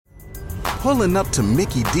Pulling up to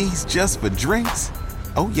Mickey D's just for drinks?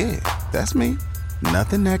 Oh yeah, that's me.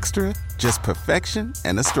 Nothing extra, just perfection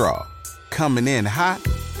and a straw. Coming in hot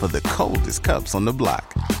for the coldest cups on the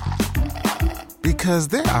block. Because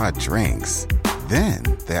there are drinks. Then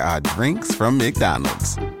there are drinks from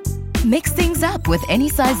McDonald's. Mix things up with any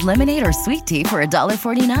size lemonade or sweet tea for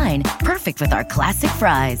 $1.49. Perfect with our classic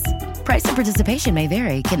fries. Price and participation may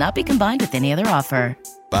vary. Cannot be combined with any other offer.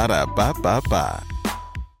 Ba-da-ba-ba-ba.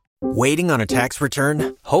 Waiting on a tax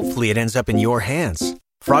return? Hopefully it ends up in your hands.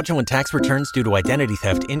 Fraudulent tax returns due to identity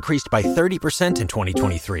theft increased by 30% in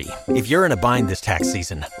 2023. If you're in a bind this tax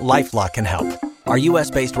season, LifeLock can help. Our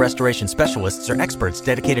U.S.-based restoration specialists are experts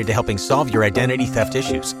dedicated to helping solve your identity theft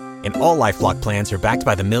issues. And all LifeLock plans are backed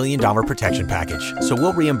by the $1 Million Protection Package. So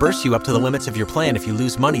we'll reimburse you up to the limits of your plan if you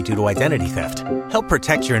lose money due to identity theft. Help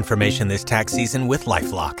protect your information this tax season with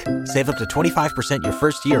LifeLock. Save up to 25% your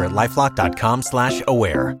first year at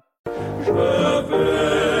LifeLock.com/aware.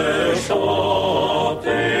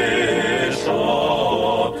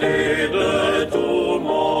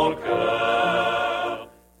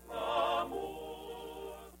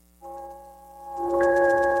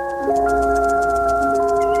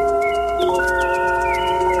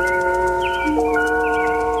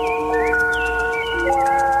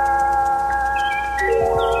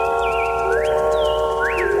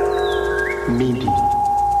 Midi,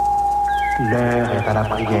 l'heure est à la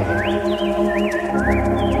prière.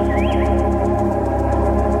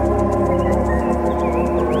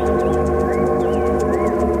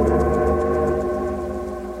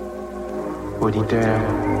 Auditeurs,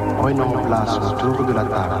 prenons place autour de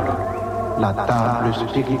la table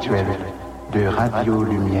spirituelle de Radio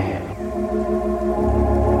Lumière.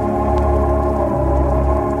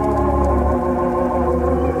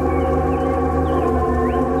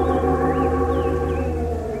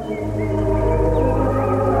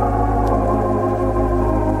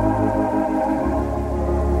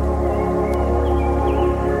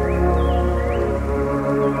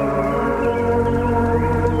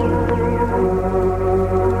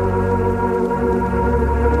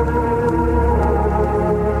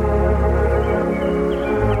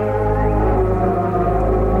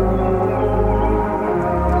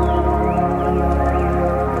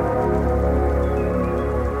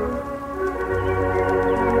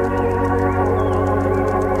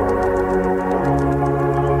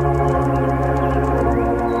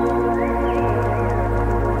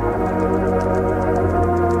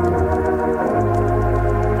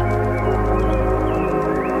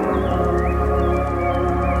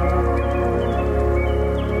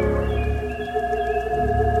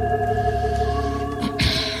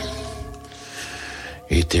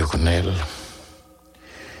 Éternel,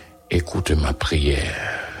 écoute ma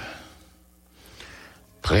prière.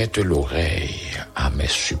 Prête l'oreille à mes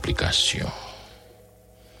supplications.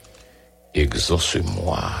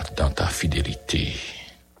 Exauce-moi dans ta fidélité,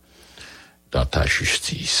 dans ta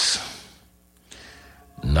justice.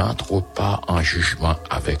 N'entre pas en jugement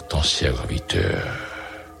avec ton serviteur,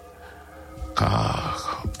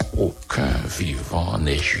 car aucun vivant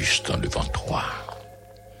n'est juste devant toi.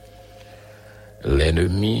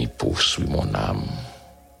 L'ennemi poursuit mon âme,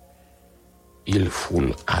 il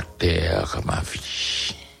foule à terre ma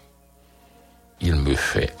vie. Il me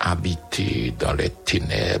fait habiter dans les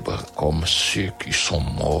ténèbres comme ceux qui sont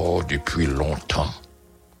morts depuis longtemps.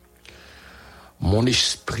 Mon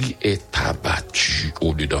esprit est abattu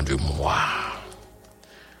au-dedans de moi.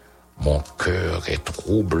 Mon cœur est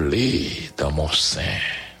troublé dans mon sein.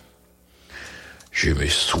 Je me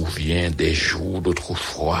souviens des jours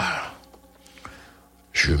d'autrefois.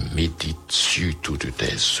 Je médite sur toutes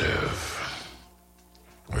tes œuvres.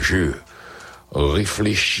 Je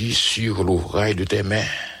réfléchis sur l'ouvrage de tes mains.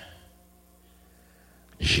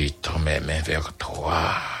 J'étends mes mains vers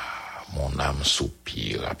toi. Mon âme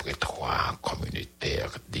soupire après toi comme une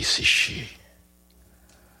terre desséchée.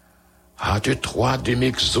 Hâte-toi de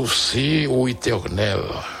m'exaucer, ô Éternel.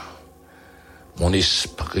 Mon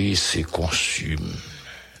esprit se consume.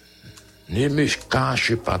 Ne me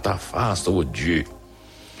cache pas ta face, ô Dieu.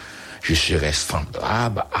 Je serai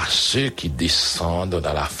semblable à ceux qui descendent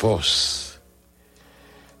dans la fosse.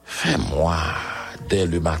 Fais-moi, dès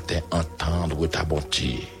le matin, entendre ta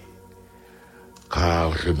bonté,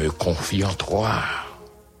 car je me confie en toi.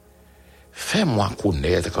 Fais-moi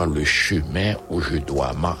connaître le chemin où je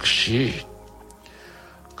dois marcher,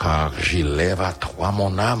 car j'élève à toi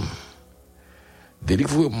mon âme.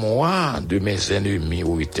 Délivre-moi de mes ennemis,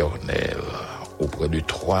 ô Éternel. Auprès de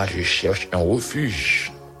toi, je cherche un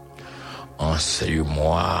refuge.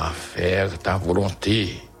 Enseigne-moi à faire ta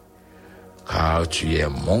volonté, car tu es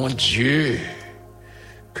mon Dieu.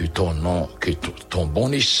 Que ton nom, que ton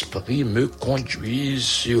bon esprit me conduise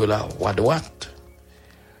sur la voie droite.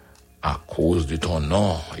 À cause de ton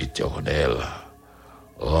nom éternel,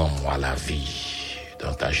 rends-moi la vie.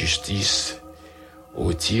 Dans ta justice,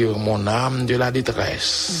 retire mon âme de la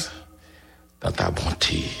détresse. Dans ta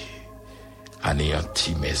bonté,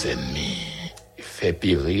 anéantis mes ennemis. Fais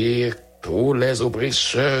périr tous les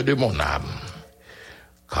oppresseurs de mon âme.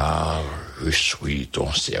 Car je suis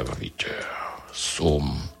ton serviteur.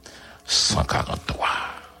 Psaume 143.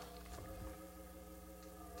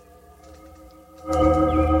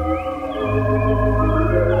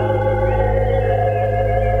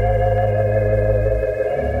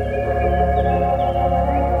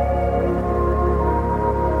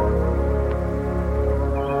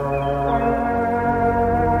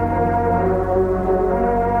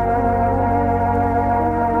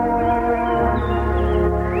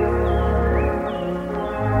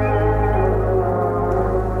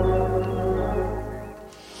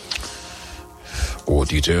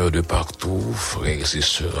 Auditeurs de partout, frères et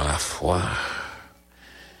sœurs à la foi,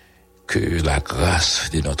 que la grâce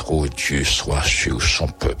de notre Dieu soit sur son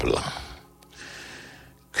peuple.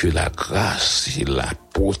 Que la grâce et la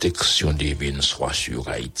protection divine soient sur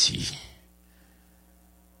Haïti.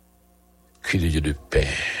 Que le Dieu de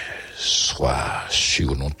paix soit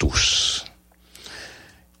sur nous tous.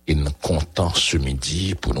 Et nous comptons ce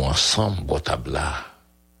midi pour nous ensemble, Botabla,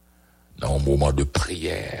 dans un moment de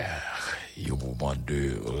prière. Et au moment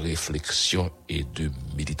de réflexion et de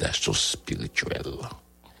méditation spirituelle.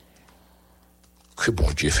 Que bon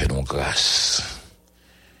Dieu fait nous grâce.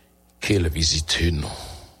 Qu'il visite nous.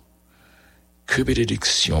 Que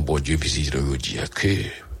bénédiction bon Dieu visite aujourd'hui. Que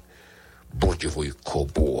bon Dieu voie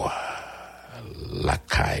kobo, la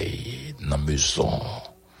caille, dans la maison,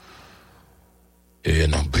 et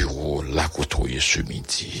dans le bureau, la côtoyer ce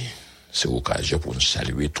midi. C'est l'occasion pour nous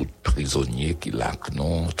saluer tout prisonnier qui l'a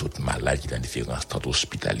non, tout malade qui est dans différents centres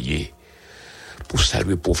hospitaliers, pour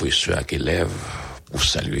saluer professeurs et élèves, pour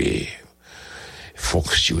saluer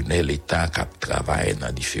fonctionnaires l'État qui travaillent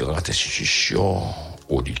dans différentes institutions,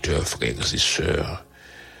 auditeurs, frères et sœurs,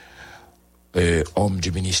 hommes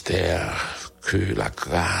du ministère, que la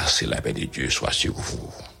grâce et la paix de Dieu soient sur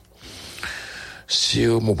vous. C'est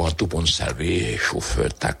un moment tout pour nous saluer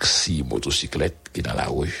chauffeurs, taxi, motocyclettes qui sont dans la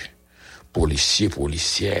rue. Policiers,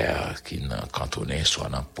 policières qui sont cantonnés, soit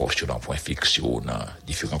dans poste, dans point fixe, ou dans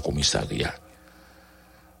différents commissariats.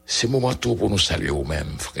 C'est un moment tout pour nous saluer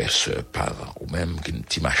nous-mêmes, frères, sœurs, parents, ou même qui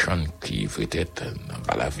petit machin qui veut être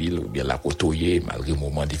dans la ville, ou bien la côtoyer, malgré un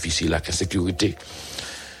moment difficile, la insécurité.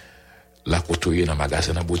 La côtoyer dans le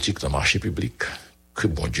magasin, dans la boutique, dans le marché public. Que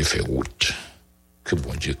bon Dieu fait route. Que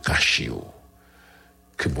bon Dieu cache.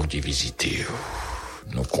 Que bon Dieu visite.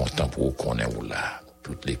 Nous comptons pour qu'on est où là.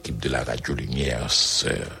 Toute l'équipe de la Radio Lumière,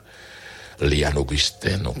 sœur Léane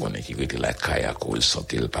Augustin, nous connaissons qui était la caille à cause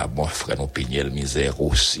santé pas bon, frère nous Péniel Misère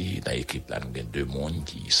aussi, dans l'équipe là, nous avons deux mondes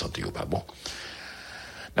qui santé pas bon.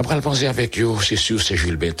 Nous allons penser avec eux, c'est sûr, c'est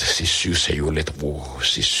Jules Bête, c'est sûr, c'est Yolette Roux,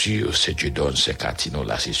 c'est sûr, c'est Dieudonne, c'est Catino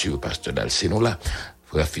là, c'est sûr, Pasteur Dalceno là,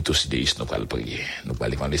 frère Fito Sidéis, nous allons prier, nous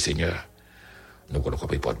allons devant le Seigneur. Nous allons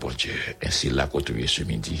compter pour bon Dieu. Ainsi, là, côté ce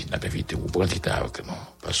midi, nous avons invité vous prendre avec nous.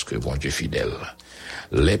 Parce que bon Dieu fidèle.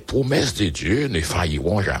 Les promesses de Dieu ne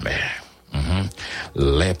failliront jamais.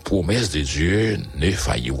 Les promesses de Dieu ne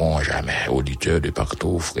failliront jamais. Auditeurs de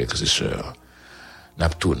partout, frères et sœurs. Nous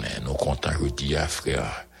tourné, nous comptons jeudi à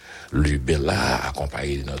frère Lubella,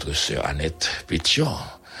 accompagné de notre sœur Annette Pétion,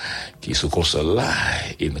 qui se console là,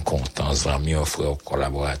 et nous comptons amis, frère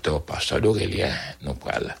collaborateur, pasteur d'Aurélien, nous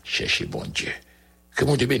allons chercher bon Dieu. Que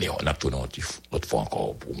mon Dieu bénisse, on a tourné notre fois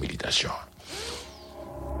encore pour méditation.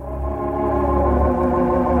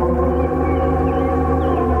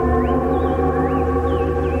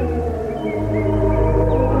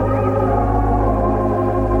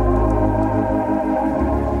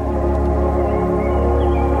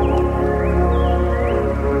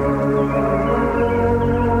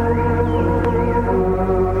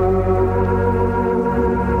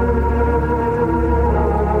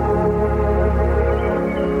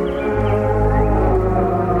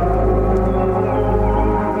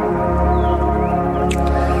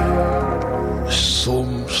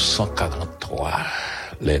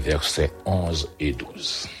 Les versets 11 et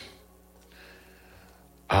 12.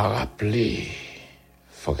 À rappeler,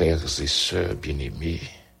 frères et sœurs bien-aimés,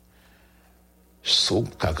 Psaume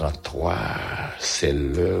 43, c'est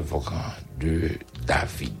l'œuvre de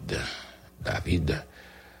David. David,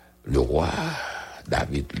 le roi,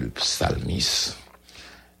 David le psalmiste,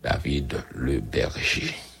 David le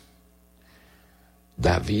berger.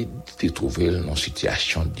 David s'est trouvé dans une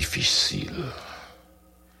situation difficile.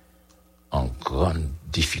 grande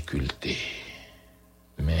difficulté.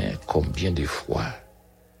 Mais combien de fois,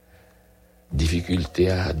 difficulté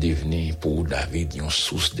a devenu pour David une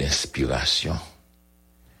source d'inspiration.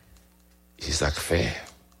 C'est ça que fait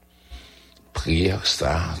prière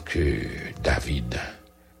ça que David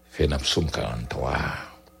fait dans Psaume 43.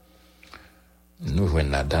 Nous voyons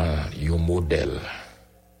là-dedans un modèle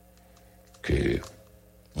que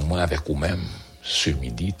moi avec vous-même ce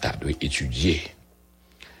midi t'as dû étudier.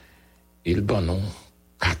 Il donne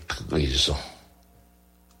 4 raisons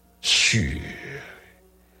sûres,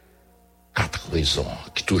 4 raisons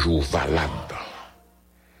qui sont toujours valables,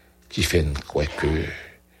 qui font quoi que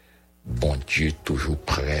bon Dieu est toujours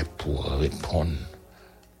prêt pour répondre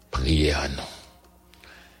prière à nous.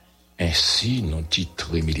 Ainsi, nous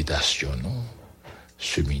titres méditation nous,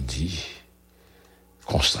 ce midi,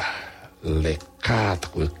 comme ça, les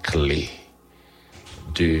 4 clés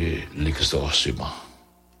de l'exorcisme.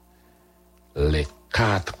 Les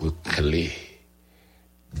 4 clés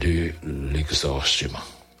de l'exorcisme.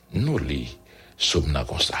 Nous lisons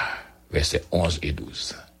comme ça, versets 11 et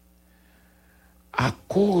 12. À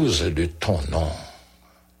cause de ton nom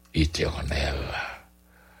éternel,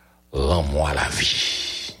 rends-moi la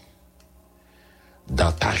vie.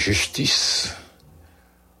 Dans ta justice,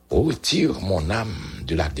 retire mon âme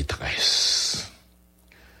de la détresse.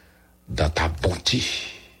 Dans ta bonté,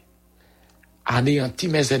 anéantis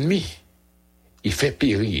mes ennemis et fais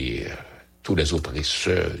périr tous les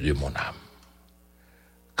oppresseurs de mon âme.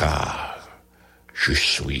 Car je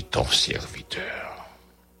suis ton serviteur.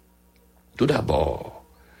 Tout d'abord,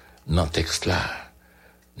 dans le texte là,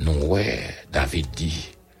 nous David dit,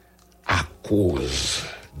 à cause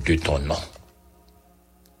de ton nom.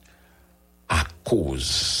 À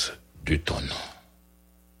cause de ton nom.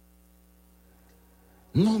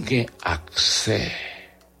 Nous avons accès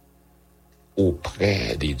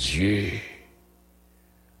auprès de Dieu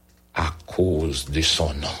à cause de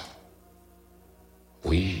son nom.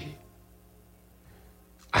 Oui,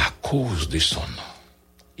 à cause de son nom.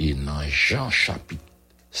 Et dans Jean chapitre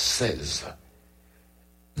 16,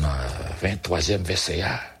 dans le 23e verset,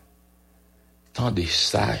 tendez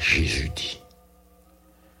ça, Jésus dit.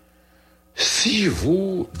 Si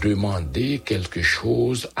vous demandez quelque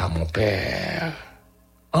chose à mon Père,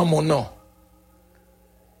 en mon nom,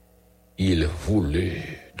 il vous le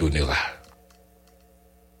donnera.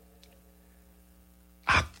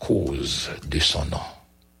 À cause de son nom.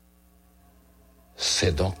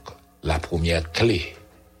 C'est donc la première clé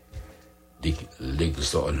de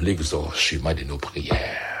l'exorcisme de nos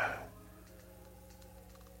prières.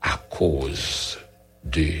 À cause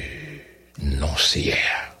de non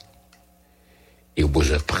Seigneur. Et vous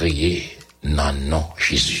devez prier dans le nom de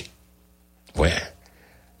Jésus. Ouais,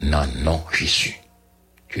 dans le nom de Jésus.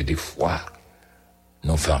 Que des fois,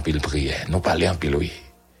 nous faisons un peu de prière, nous parlons un peu, oui.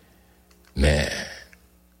 Mais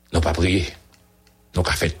nous pas prier. Nous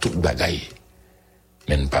avons fait tout le bagaille.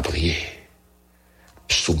 Mais nous pas prier.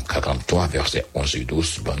 Psaume 43, verset 11 et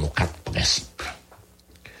 12, ben nous 4 principes.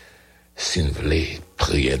 Si nous voulons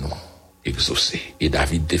prier, nous exaucer. Et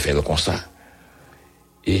David te fait comme ça.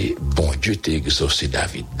 Et bon Dieu t'a exaucé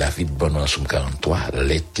David. David, bon dans Psaume 43,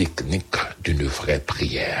 les techniques d'une vraie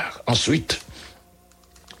prière. Ensuite,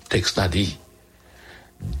 texte a dit,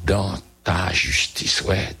 dans ta justice,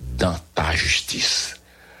 ouais, dans ta justice,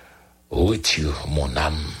 retire mon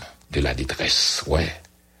âme de la détresse, ouais,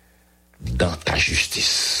 dans ta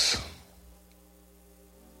justice.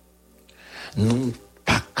 Nous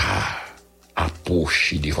pas qu'à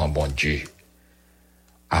approcher devant bon Dieu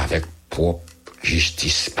avec propre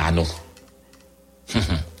justice, pas nous.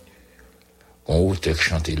 On autre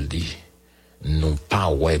chante, il dit, nous pas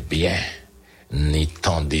ouais bien, ni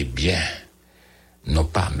tendez bien, non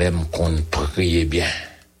pas même qu'on prie bien,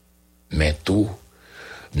 mais tout,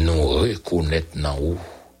 nous reconnaître dans où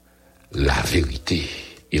la vérité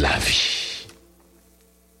et la vie.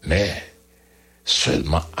 Mais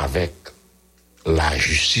seulement avec la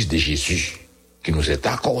justice de Jésus qui nous est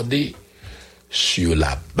accordée sur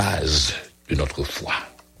la base de notre foi.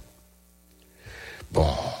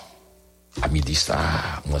 Bon, à midi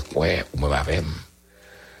ça, moi quoi, ou moi même,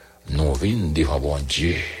 nous venons devant bon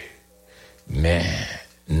Dieu, mais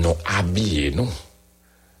nous habillons nous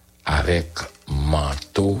avec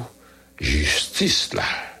manteau justice là.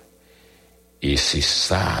 Et c'est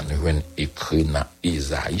ça, nous venons écrire dans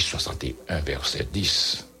Isaïe 61, verset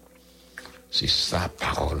 10. C'est ça,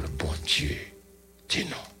 parole, bon Dieu,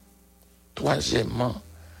 dis-nous. Troisièmement,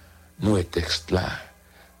 nous, le texte là,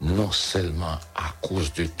 non seulement à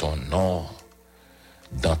cause de ton nom,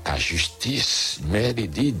 dans ta justice, mais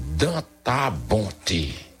il dit dans ta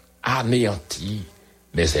bonté, anéantis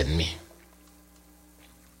mes ennemis.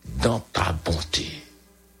 dans ta bonté.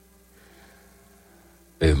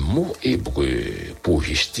 Le mot hébreu pour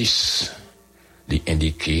justice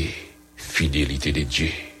indique fidélité de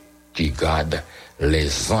Dieu qui garde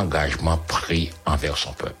les engagements pris envers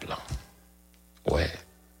son peuple. Ouais.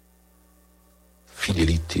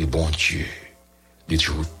 Fidélité, bon Dieu.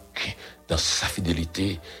 Dans sa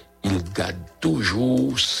fidélité, il garde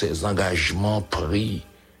toujours ses engagements pris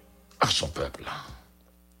à son peuple.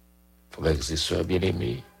 Frères et sœurs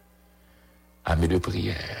bien-aimés, amis de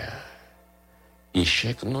prière,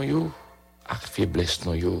 échec nous yo, ak faiblesse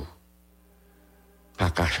nous yo,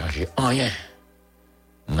 pas qu'à changer rien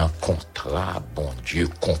dans le contrat bon Dieu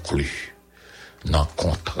conclu, dans le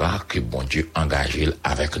contrat que bon Dieu engagé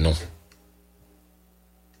avec nous,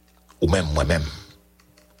 ou même moi-même,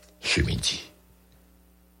 ce midi.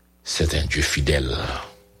 C'est un Dieu fidèle.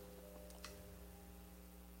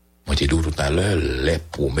 Moi, je t'ai dit tout à l'heure, les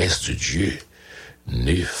promesses de Dieu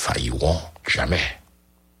ne failliront jamais.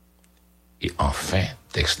 Et enfin,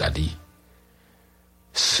 texte a dit,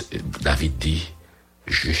 David dit,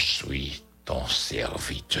 je suis ton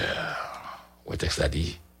serviteur. Le texte a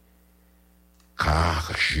dit,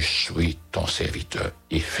 car je suis ton serviteur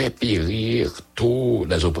et fais périr tous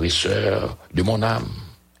les oppresseurs de mon âme,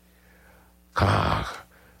 car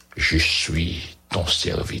je suis ton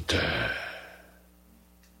serviteur.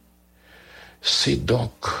 C'est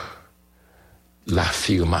donc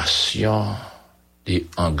l'affirmation des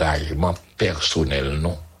engagements personnels,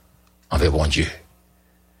 non, envers mon Dieu.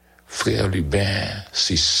 Frère Lubin,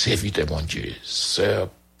 c'est serviteur mon Dieu. Sœur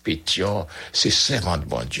Pétion, c'est servante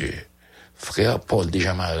mon Dieu. Frère Paul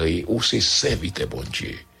Déjà-Marie, ou c'est serviteur bon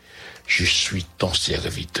Dieu. Je suis ton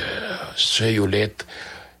serviteur. Sœur Yolette,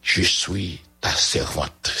 je suis ta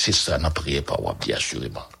servante. C'est ça, n'a prié par moi, bien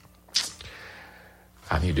assurément.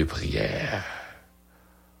 Amis de prière,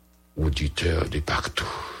 auditeurs de partout,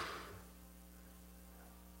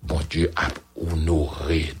 bon Dieu a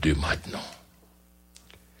honoré de maintenant.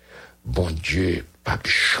 Bon Dieu, pas de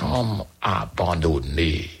chambre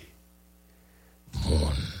abandonné.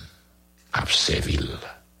 Mon abservil,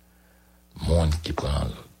 monde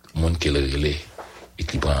qui le relais et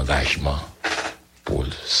qui prend engagement pour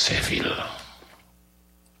le servir.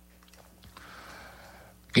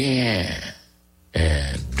 Il y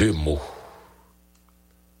a deux mots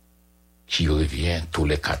qui reviennent tous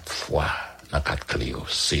les 4 fois dans 4 clés.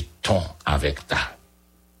 C'est ton avec ta.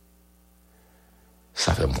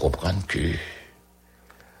 Ça fait me comprendre que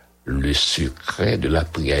le secret de la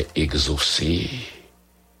prière exaucée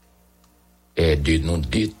est de nous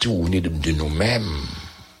détourner de nous-mêmes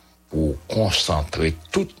pour concentrer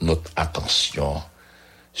toute notre attention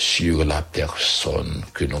sur la personne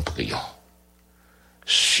que nous prions,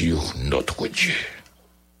 sur notre Dieu.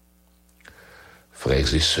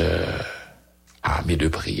 Frères et sœurs, amis de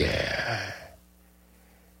prière,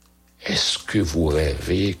 est-ce que vous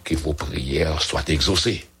rêvez que vos prières soient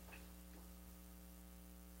exaucées?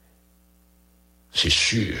 C'est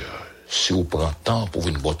sûr. Si vous prenez temps pour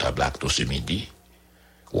une bonne table tout ce midi,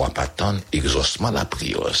 ou en attendre exaucement la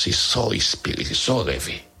prière, c'est ça espérer, c'est ça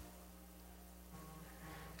rêver.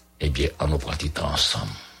 Eh bien, on nous prend du temps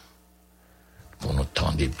ensemble pour nous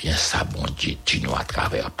tendre bien ça, bon Dieu, dis-nous à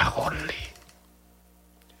travers la parole.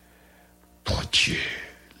 Bon Dieu,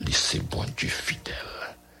 laissez bon Dieu fidèle.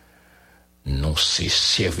 Nous, c'est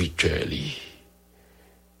serviteurs,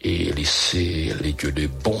 et laissez les dieux de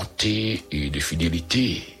bonté et de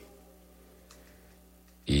fidélité.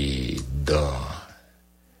 Et dans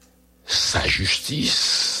sa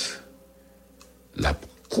justice, la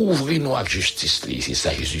couvrir-nous avec justice, c'est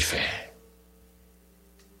ça Jésus fait.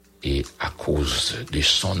 Et à cause de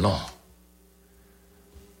son nom,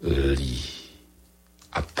 lui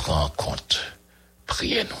prend en compte,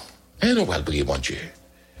 priez-nous. Et nous allons prier, mon Dieu.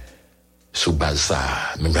 Sous base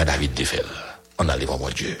ça, même David de fait, on allait voir mon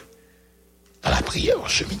Dieu dans la prière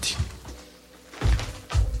ce midi.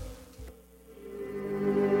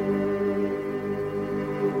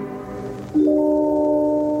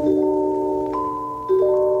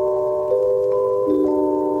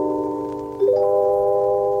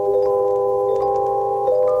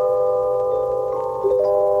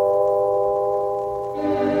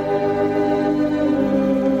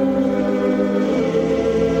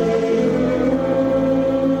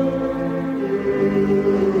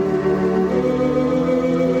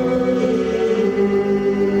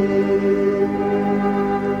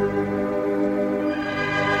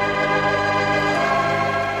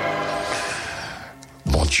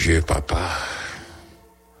 Dieu, papa,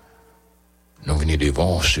 nous venons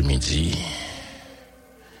devant ce midi,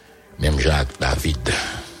 même Jacques David,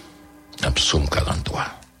 dans Psaume 43.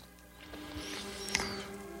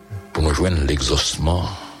 rejoindre l'exaucement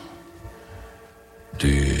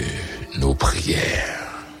de nos prières.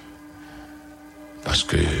 Parce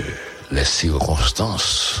que les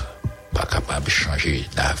circonstances pas capables de changer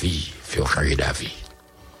d'avis, faire changer d'avis.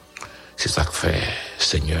 C'est ça que fait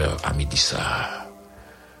Seigneur à midi ça.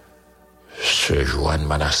 Ce Joanne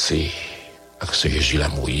Manassé, avec ce Jésus la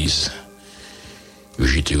Moïse,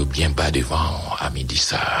 j'étais bien bas devant à midi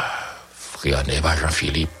ça. Frère Neva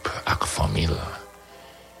Jean-Philippe, avec famille.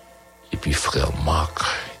 Et puis frère Marc,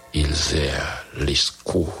 Ilzer,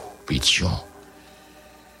 Lescaut, Pétion.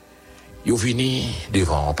 Ils viennent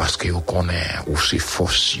devant parce qu'ils connaissent où c'est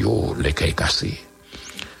force, les cailles cassés,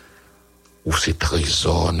 où c'est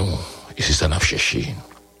trésor, nous, et c'est ça qu'on a cherché.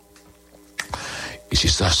 Et c'est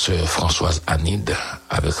ça, sœur Françoise Anide,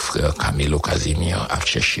 avec frère Camilo Casimir, a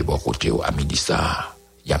cherché bon côté à midi ça.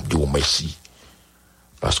 Il a dit merci.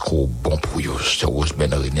 Parce qu'au bon pour eux, c'est Rose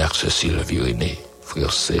Ben René, Sylvie René,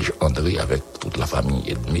 frère Serge André, avec toute la famille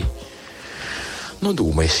Edmé. Nous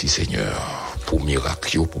disons merci, Seigneur, pour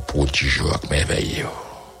miracle, pour prodige, pour merveille.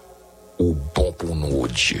 Ou bon pour nous, oh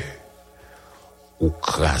Dieu. Ou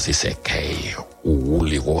craser ses cailles, ou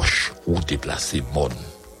rouler roches, ou déplacer monde.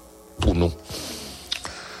 Pour nous.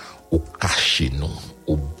 Ou cacher nous,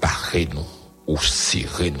 ou barrer nous, ou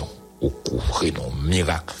serrer nous, ou couvrir nous.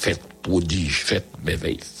 Miracle fait, prodige fait,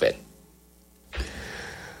 merveille fait.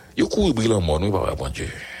 Yo couru brillant monde, oui, papa, bon Dieu.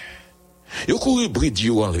 Yo couru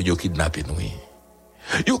brillant Dieu, yo kidnappé nous.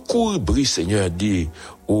 Yo couru brillant Seigneur, dit,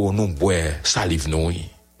 oh, nous boire salive nous,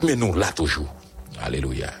 mais nous là toujours.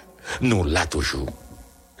 Alléluia. Nous là toujours.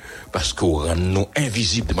 Parce qu'on rend nous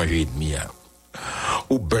invisibles de manger ennemi.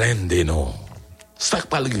 Ou blender nous. Ça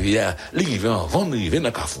pas l'arriver avant d'arriver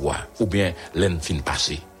dans Kafoua, ou bien l'en fin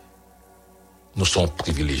passé. Nous sommes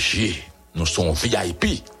privilégiés, nous sommes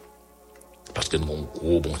VIP, parce que nous avons un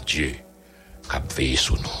gros bon Dieu qui a veillé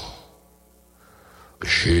sur nous.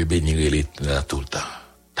 Je bénirai l'Éternel tout le temps.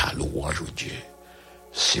 Ta louange, Dieu,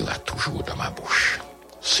 sera toujours dans ma bouche.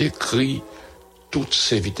 C'est cri toutes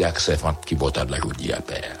ces vités servantes qui botent de la journée à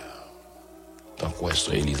terre. Tant qu'on est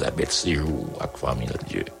Elisabeth séjour avec famille de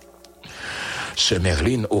Dieu. Ce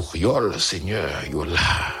Merlin Auriol, Seigneur, Yola,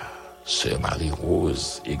 Sœur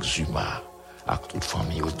Marie-Rose, Exuma, avec toute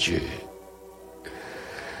famille, oh Dieu.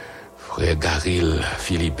 Frère Garil,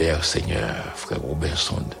 Philibert, Seigneur, Frère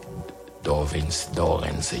Robinson, Dorven,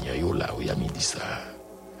 Seigneur, Yola, oui, a midi ça.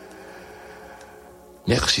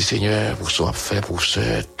 Merci, Seigneur, pour ce qu'on a fait pour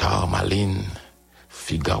Sœur Tarmaline,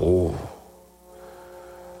 Figaro,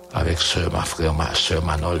 avec Sœur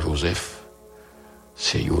Manol Joseph.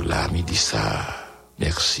 C'est Yola, midi ça.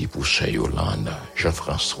 Merci pour Sœur Yolande,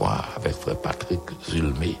 Jean-François, avec Frère Patrick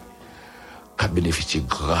Zulmé, qui a bénéficié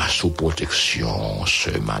grâce aux protections,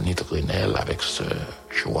 Sœur Manit Renel, avec Sœur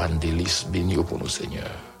Joanne Delis, béni pour nous, Seigneur.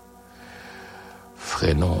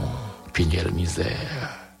 Frère non, Pignel Misère,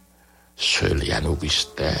 Sœur Léane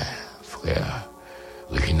Augustin, Frère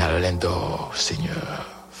Reginald Lendor, Seigneur,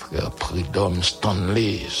 Frère Prudhomme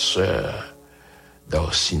Stanley, Sœur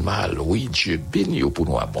Dorsimal, oui, Dieu béni pour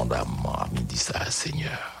nous abondamment, à midi ça,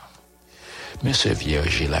 Seigneur. Mais ce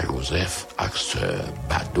Vierge la Joseph, avec ce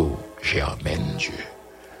Bado Germaine, Dieu,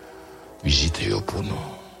 visitez-le pour nous.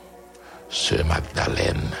 Ce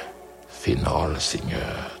Magdalène, Fénol,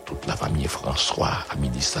 Seigneur, toute la famille François, à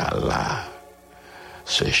midi ça, là.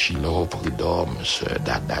 Ce Chilo, Prudhomme, ce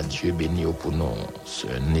Dada, Dieu béni pour nous. Ce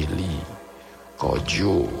Nelly,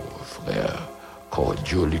 Cordio, frère.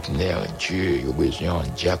 Cordio, Luckner, Dieu, Yobezion,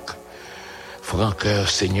 Diac, Francoeur,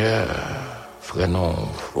 Seigneur, Frénon,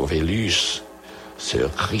 Flovellus,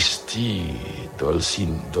 Sœur Christy,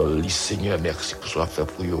 Dolcine, Dolly, Seigneur, merci pour ce que fait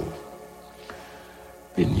pour vous.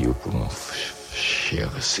 Béni pour mon cher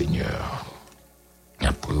Seigneur.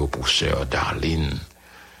 Après pour Sœur Darlene,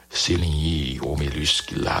 Céline, Romélus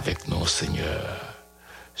qui l'a avec nous, Seigneur.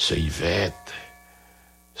 Sœur Yvette,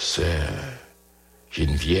 Sœur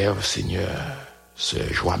Geneviève, Seigneur.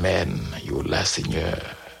 Sœur Joamène, Yola, Seigneur,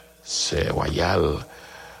 Sœur Royal,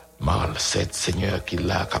 Marl 7, Seigneur, qui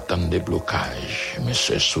l'a capitaine de blocage. Mais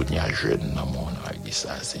Sœur Sonia, jeune dans mon nom, dit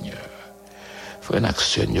ça, Seigneur. Frère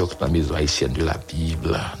Naxon, qui est dans la maison haïtienne de la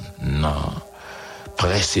Bible, non,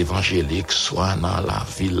 presse évangélique, soit dans la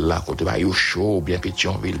ville, là, côté Bayocho, bien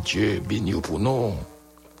Pétionville, Dieu, béni pour nous.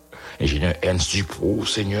 Ingénieur Ernst Dupro,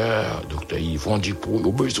 Seigneur, docteur Yvon Dupro,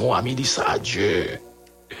 au besoin, à midi ça, Dieu.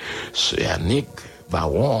 Sœur Annick,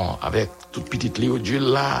 Baron, avec toute petite Léo Dieu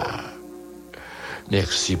là.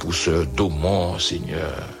 Merci pour ce Domon,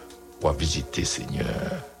 Seigneur, pour visiter,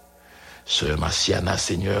 Seigneur. Sœur Massiana,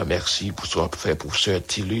 Seigneur, merci pour ce fait pour Sœur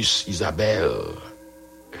Tillus, Isabelle.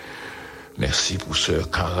 Merci pour Sœur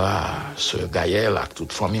Cara, Sœur Gaëlle, avec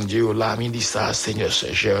toute famille Dieu là, midi ça, Seigneur,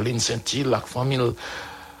 Sœur Gerline Saint-Île, avec famille,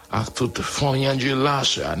 avec toute famille Dieu là,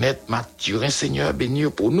 Sœur Annette, Mathurin, Seigneur, béni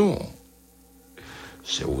pour nous.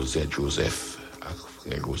 C'est Osette Joseph, avec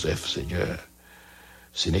frère Joseph, Seigneur,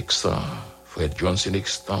 Sénextant, frère John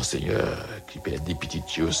Sénextant, Seigneur, qui perd des petits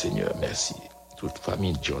dieux, Seigneur, merci. Toute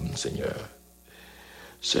famille John, Seigneur.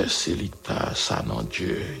 Sœur Célita, ça non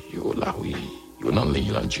Dieu, yo là oui, yo non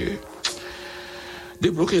ligne là Dieu.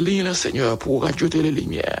 Débloquer ligne là, Seigneur, pour rajouter les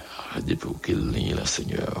lumières. Débloquer ligne là,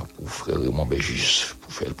 Seigneur, pour frère Raymond Bégis,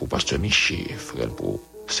 pour faire pour pasteur Miché, frère pour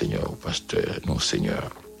Seigneur, pasteur, non Seigneur.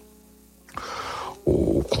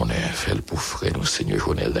 Oh, qu'on est fait pour frère, non Seigneur,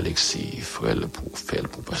 Jonel d'Alexis, frère pour faire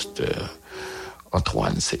pour pasteur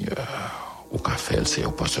Antoine, Seigneur. Ou qu'a fait,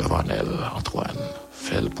 Seigneur, pasteur Vanel, Antoine.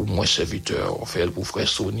 Fait pour moi, serviteur, fait pour frère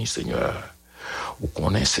Sony, Seigneur. Ou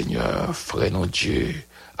qu'on est, Seigneur, frère, non Dieu.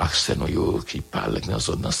 Arsène qui parle dans la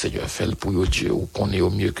zone, Seigneur, fait pour eux, Dieu, ou qu'on est au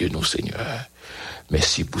mieux que nous, Seigneur.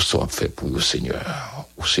 Merci pour ça, fait pour eux, Seigneur.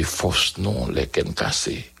 Ou ces fausses noms, les qu'elles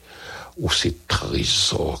cassées. Ou ces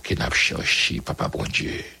trésors qui n'a cherché, Papa bon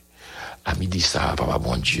Dieu. À midi ça, Papa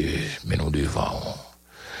bon Dieu, mais nous devons.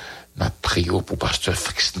 Nous prions pour Pasteur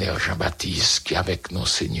Frixner Jean-Baptiste qui est avec nous,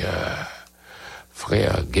 Seigneur.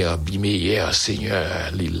 Frère Gerbi Meyer, Seigneur,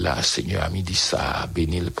 Lila, Seigneur, à midi ça,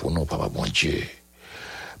 bénis pour nous, Papa bon Dieu.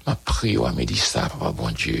 Ma prière à Médissa, Papa bon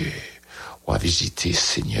Dieu, ou à visiter,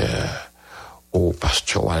 Seigneur, au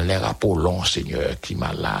pasteur Walner Apollon, Seigneur, qui est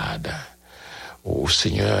malade. Au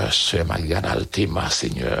Seigneur, Sœur Marianne Altema,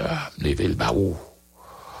 Seigneur, levez le baou.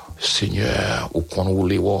 Seigneur, ou qu'on roule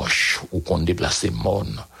les roches, ou qu'on déplace les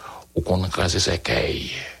mônes, ou qu'on crase ses cailles.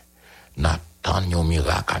 N'attend yon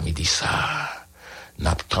miracle à Médissa.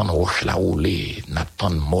 N'attend roche la rouler, n'attend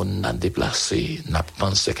mône la déplacer,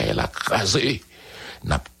 n'attend ses cailles la craser.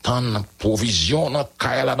 N'attend provision dans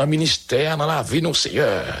le ministère, dans la vie, nous,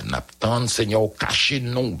 Seigneur. N'attend, Seigneur, cacher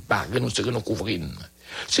nous, barrer nous, serrer nous, couvrir.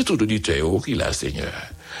 C'est tout auditeur qui là, Seigneur.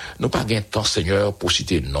 Nous pas gain temps, Seigneur, pour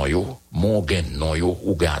citer non yo, mon gain non yo,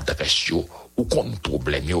 ou gain adresse yo, ou contre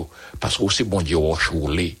problème yo, parce que c'est bon Dieu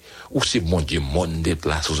roulé, ou c'est bon Dieu monde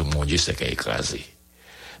déplace, ou c'est bon Dieu c'est qu'à écraser.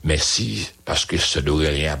 Merci, parce que ce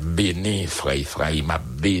Dorélien a béni, frère, m'a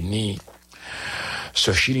béni.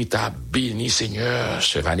 Ce Chinita a béni, Seigneur.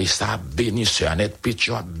 Ce Vanessa a béni. Ce Annette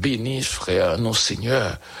Pétion a béni, frère, non,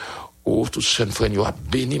 Seigneur. Oh, tout ce frère, nous a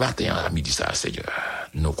béni matin à midi, ça, Seigneur.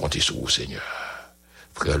 Nous comptons sur vous, Seigneur.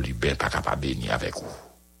 Frère Lubin, pas capable de bénir avec vous.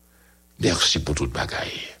 Merci pour toute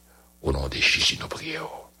bagaille. Au nom de Jésus, nous prions.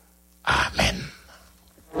 Amen.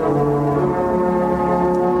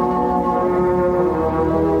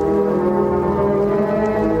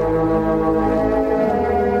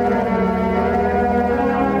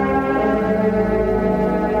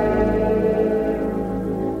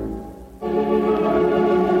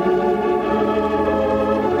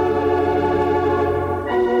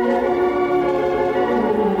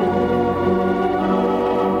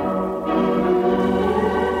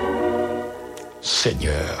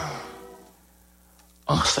 Seigneur,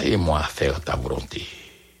 enseigne-moi à faire ta volonté,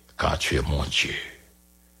 car tu es mon Dieu.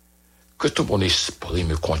 Que tout mon esprit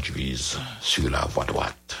me conduise sur la voie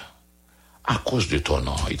droite. À cause de ton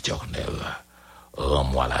nom éternel,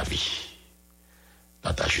 rends-moi la vie.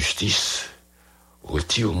 Dans ta justice,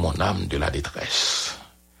 retire mon âme de la détresse.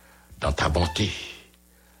 Dans ta bonté,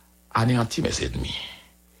 anéantis mes ennemis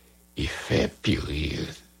et fais périr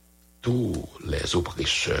tous les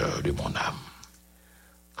oppresseurs de mon âme.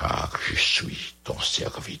 Car je suis ton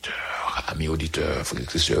serviteur. Amis auditeurs,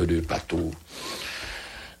 frères et sœurs de bateau,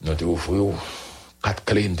 nous te offrons 4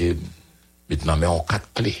 clés. Maintenant, mais en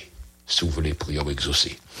 4 clés, si vous voulez prier ou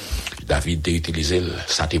exaucer. David a utilisé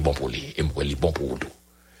ça, c'est bon pour lui, et moi, il est bon pour nous.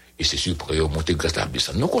 Et c'est sûr, prier, monter grâce à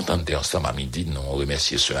ça. Nous contenter ensemble à midi, nous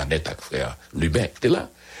remercier Sœur Annette avec frère Lubin, qui est là.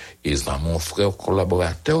 Et dans mon frère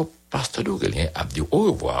collaborateur, pasteur Dorélien, a dit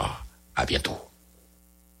au revoir, à bientôt.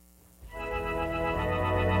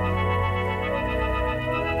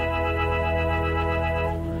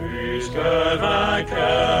 Que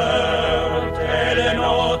vainqueur, telle est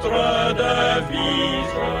notre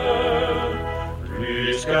devise.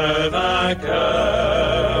 Plus que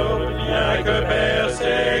vainqueur, bien que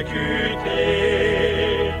persécuté,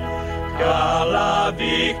 car la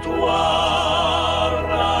victoire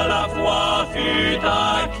à la fois fut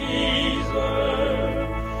acquise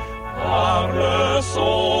par le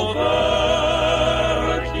Sauveur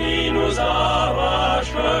qui nous a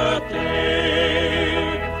rachetés.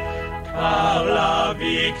 Car la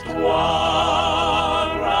victoire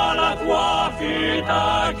à la croix fut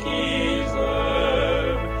acquise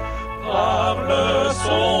par le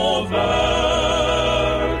Sauveur.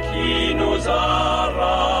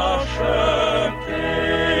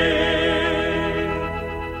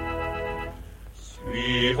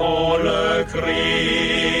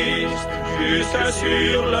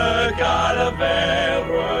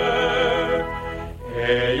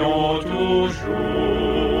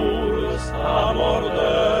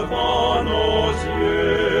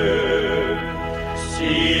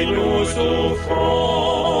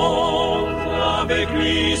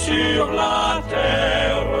 sur la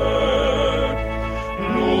terre.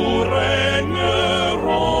 Nous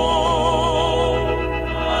régnerons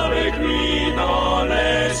avec lui dans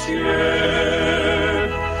les cieux.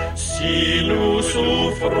 Si nous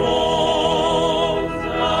souffrons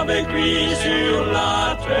avec lui sur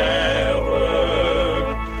la terre,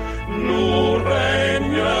 nous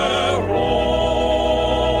régnerons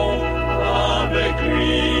avec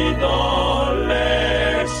lui dans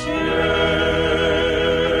les cieux.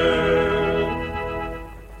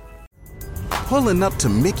 Pulling up to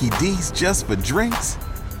Mickey D's just for drinks?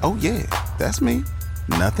 Oh yeah, that's me.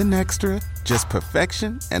 Nothing extra, just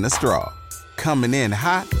perfection and a straw. Coming in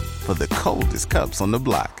hot for the coldest cups on the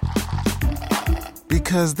block.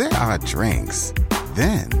 Because there are drinks.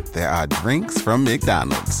 Then there are drinks from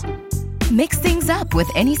McDonald's. Mix things up with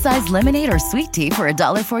any size lemonade or sweet tea for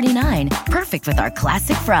 $1.49. Perfect with our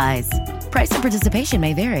classic fries. Price and participation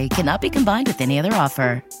may vary. Cannot be combined with any other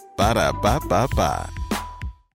offer. Ba-da-ba-ba-ba.